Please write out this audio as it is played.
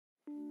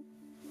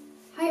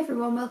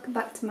everyone, welcome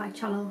back to my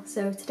channel.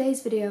 So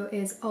today's video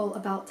is all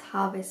about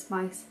harvest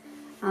mice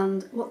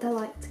and what they're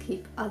like to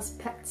keep as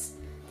pets.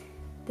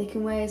 They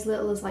can weigh as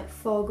little as like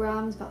 4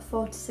 grams, about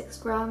 4 to 6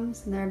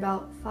 grams, and they're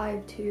about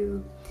 5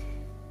 to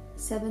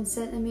 7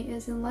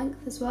 centimeters in length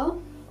as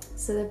well.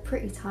 So they're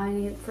pretty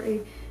tiny and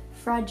pretty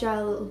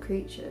fragile little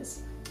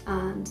creatures,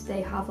 and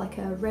they have like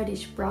a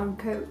reddish brown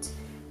coat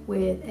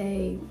with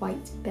a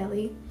white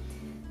belly.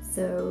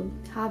 So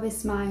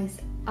harvest mice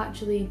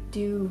actually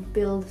do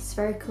build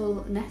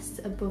spherical nests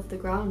above the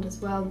ground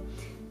as well.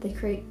 They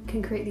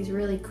can create these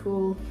really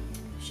cool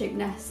shaped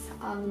nests,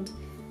 and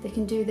they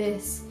can do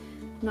this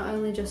not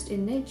only just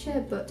in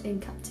nature but in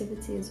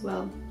captivity as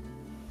well.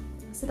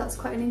 So that's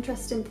quite an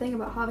interesting thing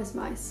about harvest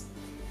mice.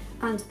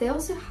 And they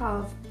also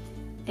have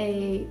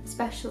a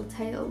special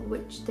tail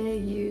which they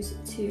use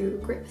to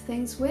grip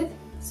things with,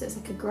 so it's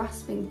like a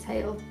grasping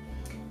tail.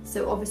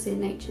 So obviously in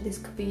nature this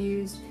could be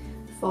used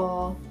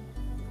for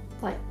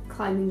like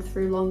climbing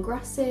through long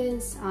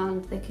grasses,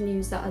 and they can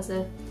use that as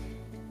a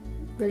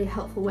really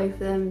helpful way for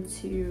them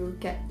to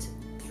get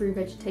through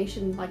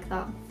vegetation like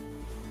that.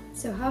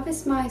 So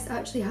harvest mice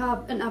actually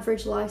have an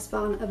average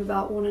lifespan of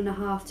about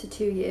 1.5 to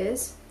 2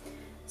 years.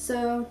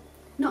 So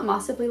not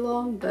massively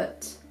long,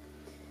 but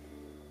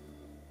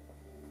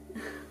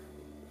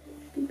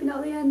beeping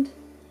out the end.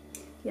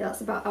 Yeah, that's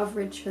about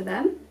average for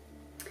them.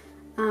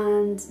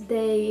 And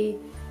they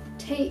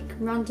take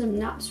random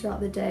naps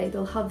throughout the day.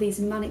 They'll have these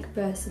manic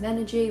bursts of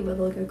energy where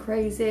they'll go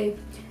crazy,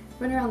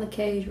 run around the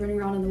cage, running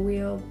around on the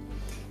wheel,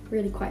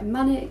 really quite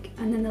manic,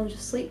 and then they'll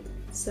just sleep.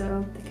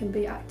 So they can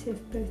be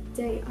active both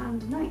day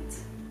and night.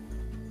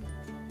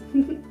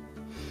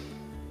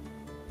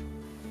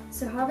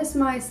 So harvest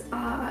mice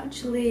are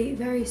actually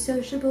very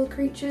sociable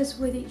creatures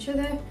with each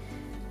other,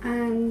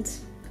 and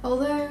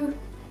although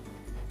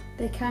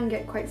they can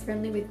get quite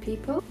friendly with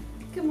people,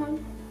 come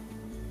on.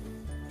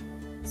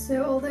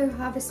 So although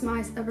harvest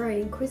mice are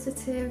very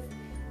inquisitive,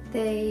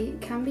 they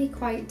can be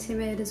quite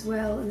timid as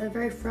well, and they're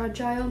very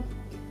fragile.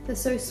 They're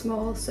so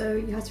small, so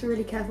you have to be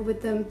really careful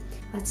with them.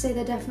 I'd say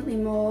they're definitely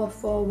more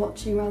for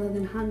watching rather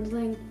than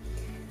handling.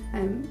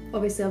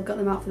 Obviously I've got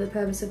them out for the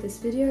purpose of this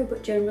video,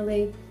 but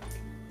generally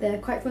they're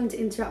quite fun to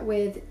interact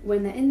with.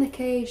 When they're in the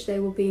cage, they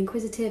will be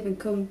inquisitive and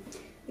come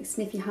like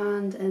sniff your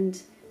hand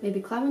and maybe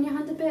climb on your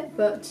hand a bit,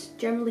 but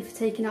generally for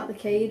taking out the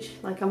cage,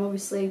 like I'm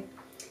obviously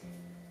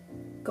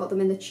got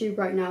them in the tube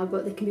right now,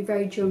 but they can be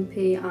very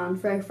jumpy and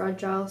very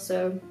fragile,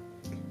 so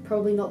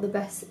probably not the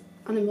best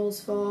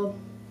animals for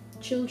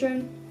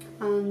children.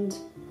 And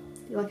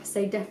like I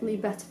say, definitely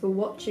better for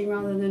watching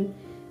rather than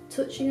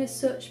touching as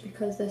such,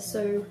 because they're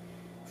so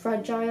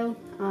fragile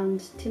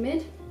and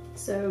timid.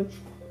 So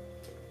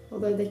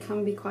although they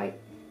can be quite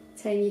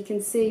tame, you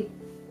can see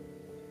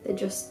they're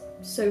just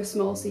so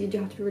small, so you do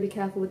have to be really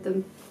careful with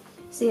them.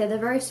 So yeah, they're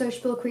very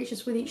sociable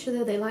creatures with each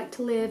other. They like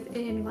to live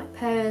in like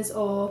pairs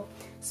or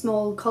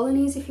small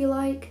colonies, if you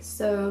like,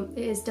 so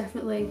it is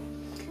definitely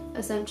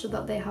essential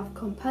that they have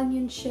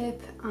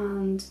companionship,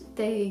 and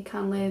they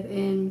can live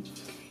in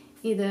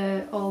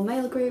either all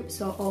male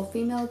groups or all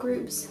female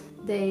groups.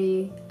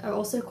 They are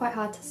also quite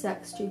hard to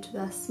sex due to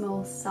their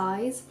small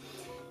size.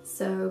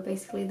 So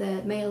basically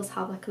the males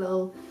have like a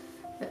little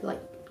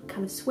like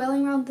kind of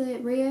swelling around the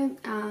rear,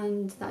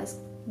 and that is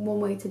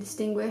one way to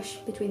distinguish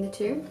between the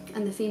two.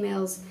 And the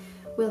females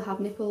will have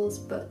nipples,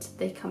 but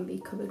they can be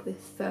covered with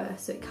fur,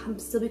 so it can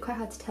still be quite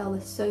hard to tell.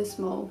 They're so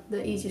small.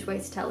 The easiest way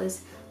to tell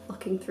is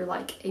looking through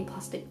like a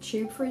plastic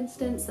tube, for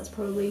instance. That's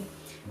probably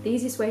the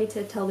easiest way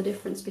to tell the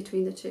difference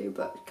between the two,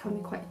 but it can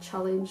be quite a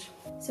challenge.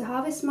 So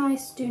harvest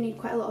mice do need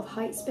quite a lot of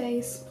height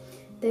space.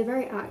 They're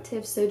very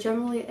active, so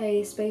generally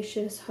a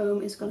spacious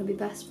home is going to be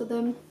best for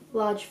them.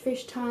 Large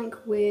fish tank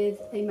with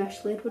a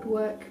mesh lid would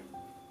work.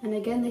 And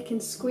again, they can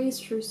squeeze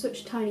through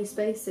such tiny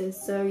spaces,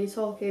 so you're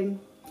talking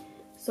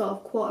sort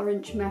of 1/4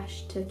 inch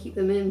mesh to keep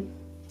them in,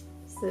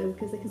 so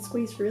because they can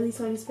squeeze through really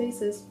tiny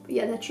spaces. But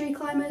yeah, they're tree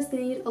climbers. They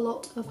need a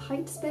lot of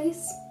height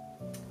space.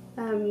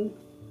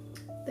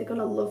 They're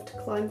gonna love to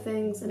climb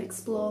things and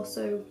explore,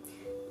 so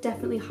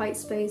definitely height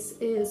space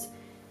is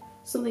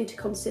something to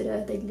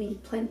consider. They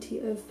need plenty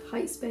of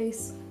height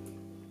space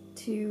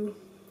to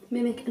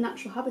mimic a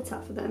natural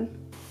habitat for them.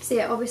 So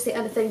yeah, obviously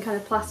anything kind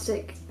of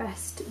plastic,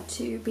 best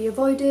to be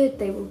avoided.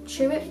 They will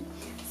chew it,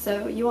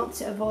 so you want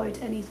to avoid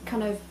any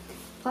kind of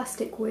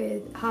plastic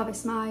with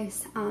harvest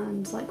mice,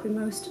 and like with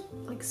most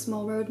like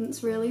small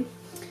rodents really.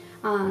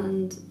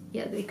 And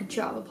yeah, they could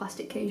chew out of a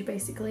plastic cage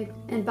basically.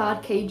 And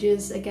bad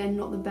cages, again,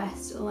 not the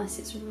best unless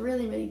it's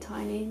really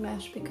tiny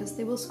mesh, because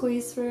they will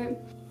squeeze through it.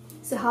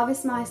 So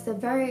harvest mice,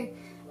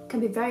 can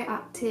be very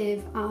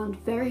active and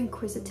very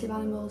inquisitive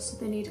animals, so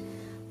they need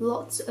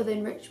lots of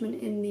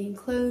enrichment in the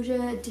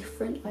enclosure,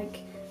 different like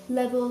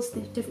levels,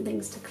 different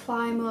things to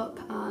climb up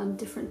and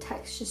different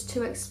textures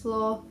to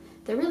explore.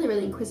 They're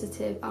really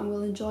inquisitive and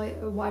will enjoy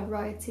a wide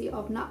variety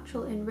of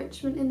natural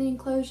enrichment in the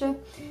enclosure.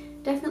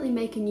 Definitely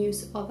making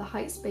use of the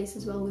height space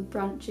as well, with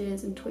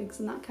branches and twigs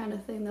and that kind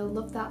of thing. They'll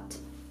love that.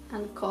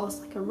 And of course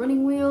like a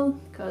running wheel,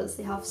 because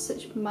they have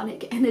such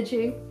manic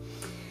energy.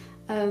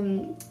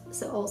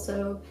 So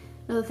also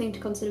another thing to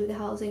consider with the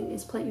housing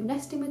is plenty of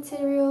nesting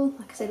material.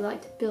 Like I said, I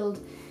like to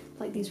build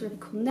like these really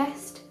cool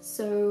nests,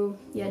 so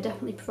yeah,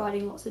 definitely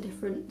providing lots of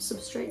different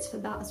substrates for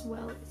that as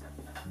well.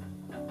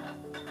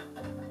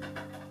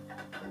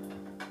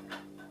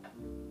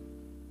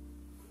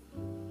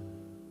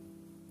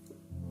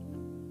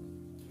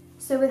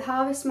 So with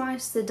harvest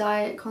mice, the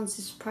diet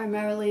consists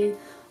primarily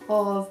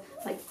of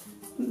like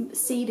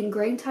seed and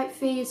grain type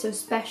feed, so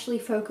especially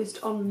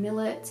focused on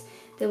millet.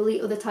 They will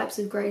eat other types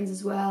of grains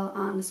as well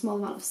and a small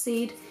amount of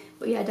seed,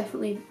 but yeah,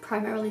 definitely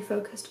primarily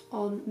focused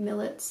on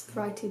millets,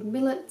 variety of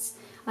millets.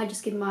 I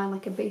just give mine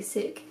like a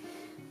basic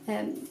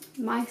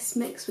mice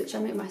mix which I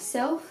make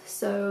myself,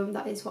 so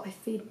that is what I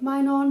feed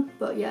mine on.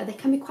 But yeah, they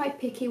can be quite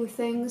picky with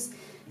things,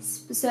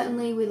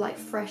 certainly with like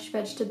fresh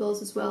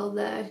vegetables as well,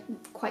 they're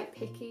quite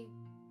picky.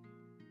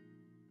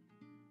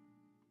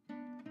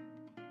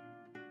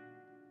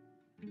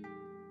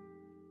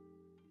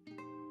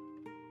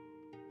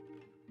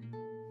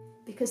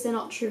 Because they're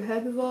not true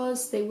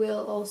herbivores, they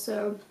will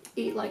also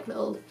eat like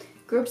little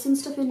grubs and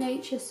stuff in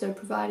nature, so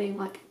providing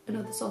like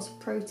another source of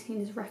protein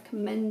is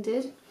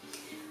recommended.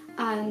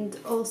 And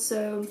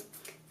also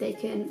they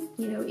can,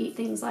 you know, eat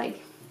things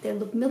like, they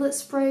love millet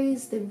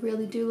sprays, they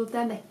really do love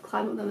them, they can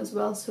climb up them as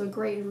well, so a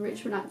great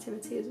enrichment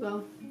activity as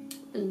well.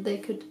 And they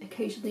could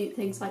occasionally eat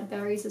things like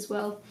berries as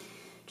well,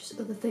 just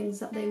other things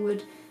that they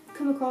would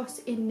come across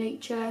in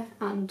nature,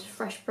 and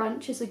fresh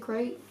branches are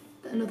great.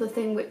 Another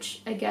thing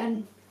which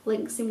again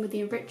links in with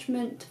the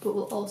enrichment, but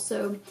will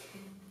also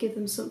give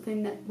them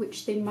something that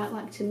which they might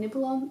like to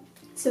nibble on.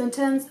 So in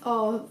terms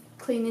of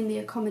cleaning the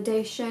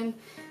accommodation,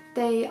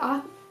 they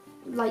are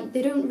like,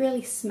 they don't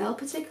really smell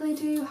particularly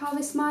to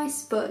harvest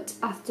mice, but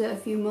after a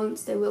few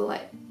months they will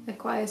like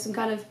acquire some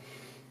kind of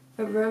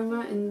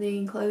aroma in the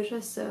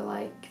enclosure. So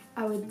like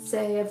I would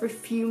say every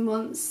few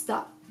months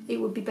that it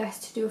would be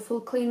best to do a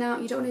full clean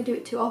out. You don't want to do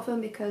it too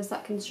often because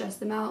that can stress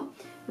them out,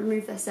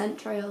 remove their scent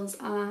trails,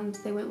 and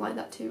they won't like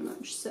that too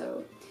much.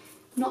 So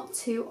not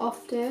too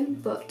often,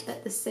 but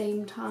at the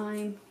same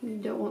time you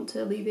don't want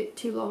to leave it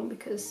too long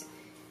because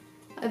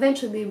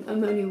eventually the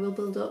ammonia will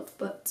build up,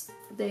 but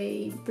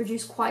they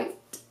produce quite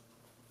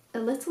a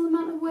little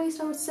amount of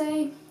waste, I would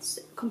say,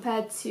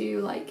 compared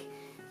to like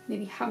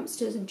maybe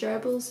hamsters and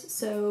gerbils,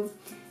 so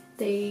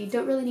they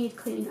don't really need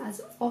cleaning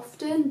as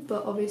often,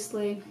 but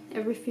obviously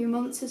every few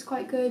months is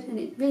quite good, and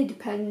it really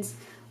depends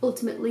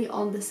ultimately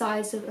on the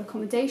size of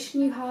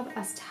accommodation you have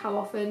as to how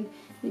often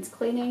it needs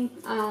cleaning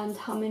and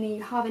how many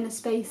you have in a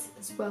space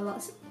as well.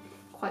 That's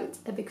quite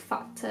a big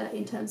factor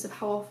in terms of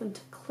how often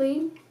to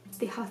clean.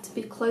 They have to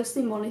be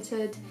closely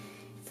monitored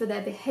for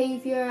their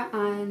behaviour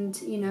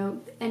and, you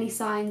know, any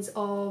signs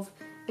of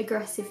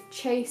aggressive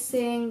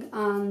chasing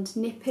and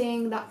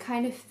nipping, that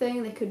kind of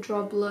thing. They could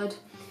draw blood.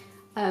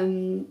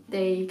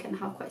 They can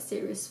have quite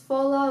serious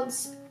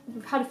fallouts.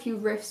 We've had a few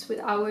rifts with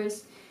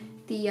ours,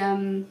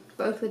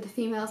 both with the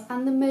females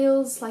and the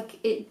males. Like,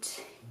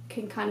 it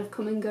can kind of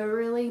come and go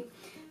really,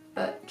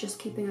 but just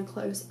keeping a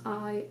close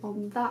eye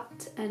on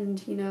that.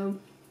 And, you know,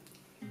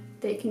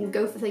 they can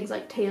go for things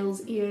like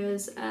tails,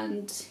 ears,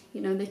 and,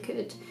 you know, they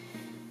could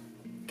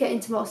get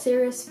into more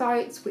serious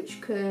fights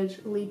which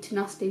could lead to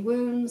nasty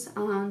wounds,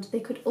 and they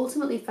could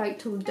ultimately fight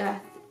till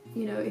death,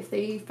 you know, if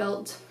they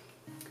felt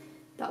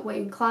that way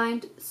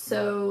inclined.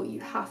 So you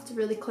have to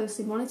really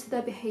closely monitor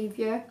their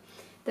behaviour.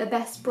 They're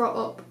best brought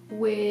up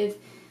with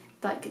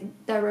like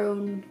their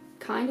own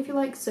kind, if you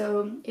like,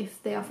 so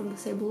if they are from the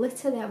same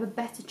litter they have a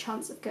better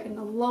chance of getting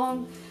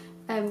along.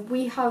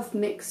 We have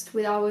mixed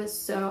with ours,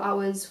 so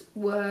ours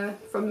were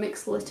from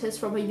mixed litters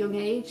from a young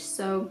age,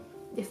 so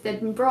if they'd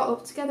been brought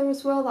up together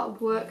as well that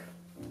would work,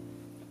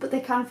 but they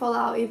can fall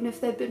out even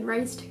if they've been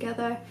raised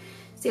together.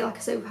 So like I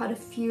said, we've had a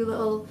few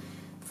little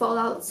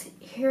fallouts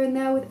here and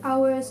there with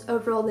ours.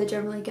 Overall they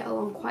generally get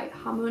along quite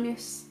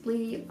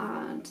harmoniously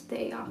and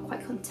they are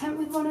quite content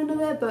with one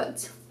another,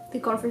 but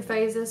they've gone through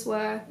phases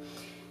where,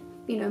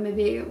 you know,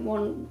 maybe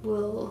one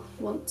will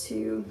want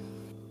to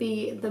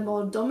be the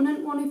more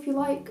dominant one, if you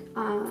like,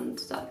 and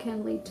that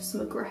can lead to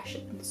some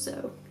aggression.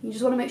 So you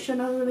just want to make sure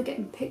none of them are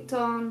getting picked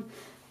on,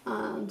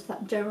 and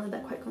that generally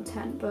they're quite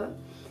content. But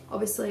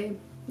obviously,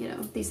 you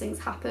know, these things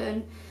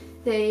happen.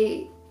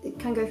 They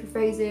can go through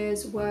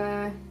phases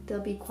where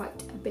there'll be quite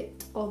a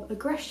bit of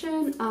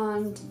aggression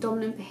and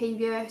dominant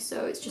behaviour,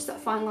 so it's just that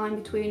fine line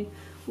between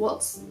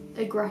what's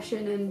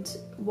aggression and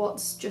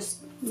what's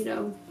just, you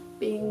know,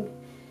 being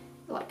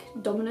like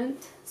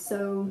dominant.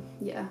 So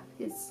yeah,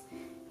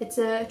 it's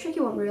a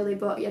tricky one really,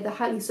 but yeah, they're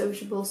highly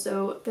sociable,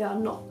 so they are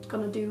not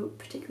going to do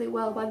particularly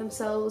well by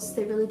themselves.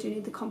 They really do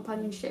need the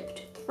companionship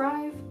to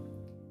thrive.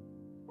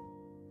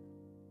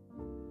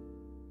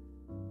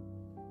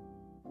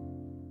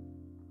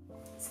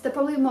 So they're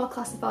probably more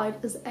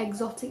classified as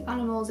exotic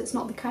animals. It's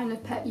not the kind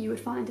of pet you would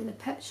find in a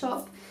pet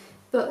shop,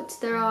 but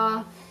there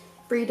are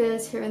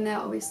breeders here and there.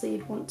 Obviously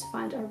you'd want to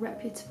find a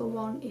reputable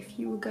one if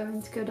you were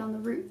going to go down the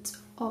route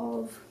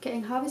of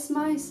getting harvest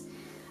mice.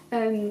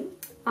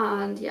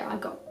 And yeah,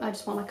 I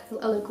just found like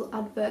a local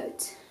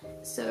advert,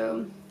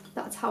 so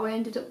that's how I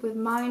ended up with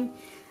mine.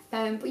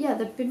 But yeah,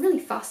 they've been really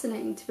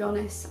fascinating, to be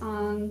honest,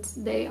 and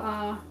they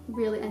are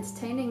really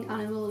entertaining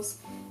animals,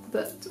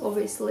 but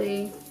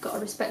obviously got to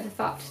respect the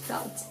fact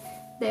that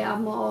they are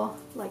more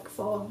like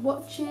for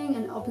watching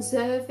and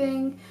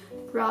observing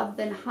rather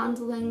than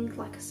handling.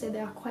 Like I say,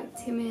 they are quite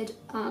timid,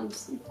 and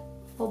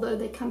although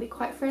they can be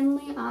quite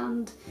friendly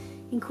and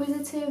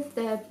inquisitive,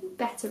 they're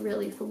better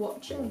really for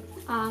watching.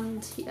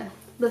 And yeah,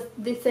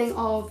 the thing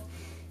of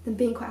them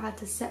being quite hard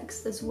to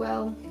sex as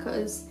well,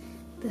 because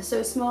they're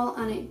so small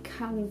and it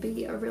can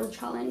be a real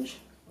challenge.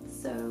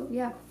 So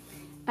yeah,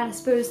 and I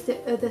suppose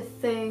the other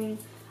thing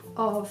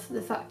of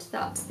the fact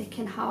that they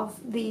can have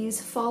these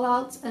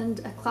fallouts and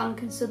a clan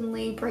can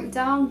suddenly break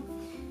down,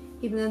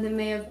 even though they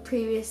may have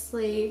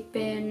previously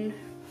been,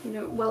 you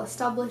know,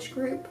 well-established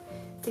group,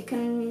 they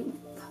can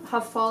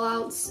have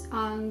fallouts,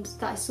 and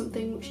that is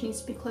something which needs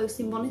to be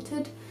closely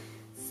monitored.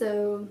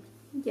 So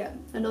yeah,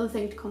 another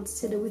thing to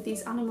consider with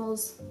these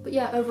animals. But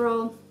yeah,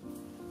 overall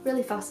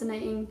really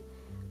fascinating,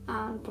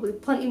 and probably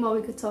plenty more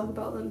we could talk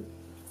about them.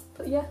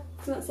 But yeah,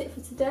 so that's it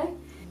for today.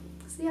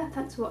 So yeah,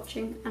 thanks for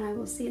watching, and I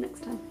will see you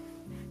next time.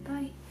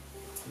 Bye.